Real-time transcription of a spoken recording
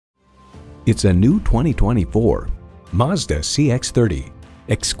It's a new 2024 Mazda CX-30.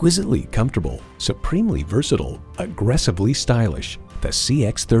 Exquisitely comfortable, supremely versatile, aggressively stylish, the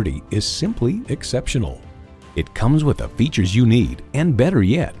CX-30 is simply exceptional. It comes with the features you need and, better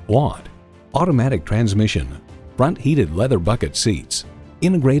yet, want. Automatic transmission, front heated leather bucket seats,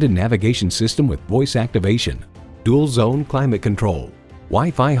 integrated navigation system with voice activation, dual zone climate control,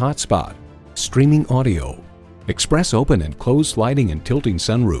 Wi-Fi hotspot, streaming audio, express open and close sliding and tilting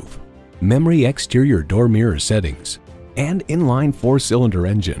sunroof, memory exterior door mirror settings, and inline 4-cylinder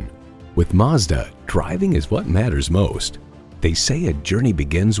engine. With Mazda, driving is what matters most. They say a journey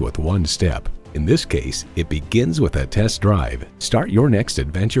begins with one step. In this case, it begins with a test drive. Start your next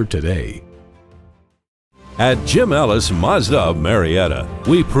adventure today. At Jim Ellis Mazda of Marietta,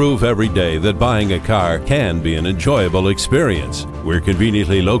 we prove every day that buying a car can be an enjoyable experience. We're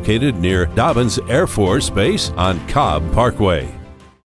conveniently located near Dobbins Air Force Base on Cobb Parkway.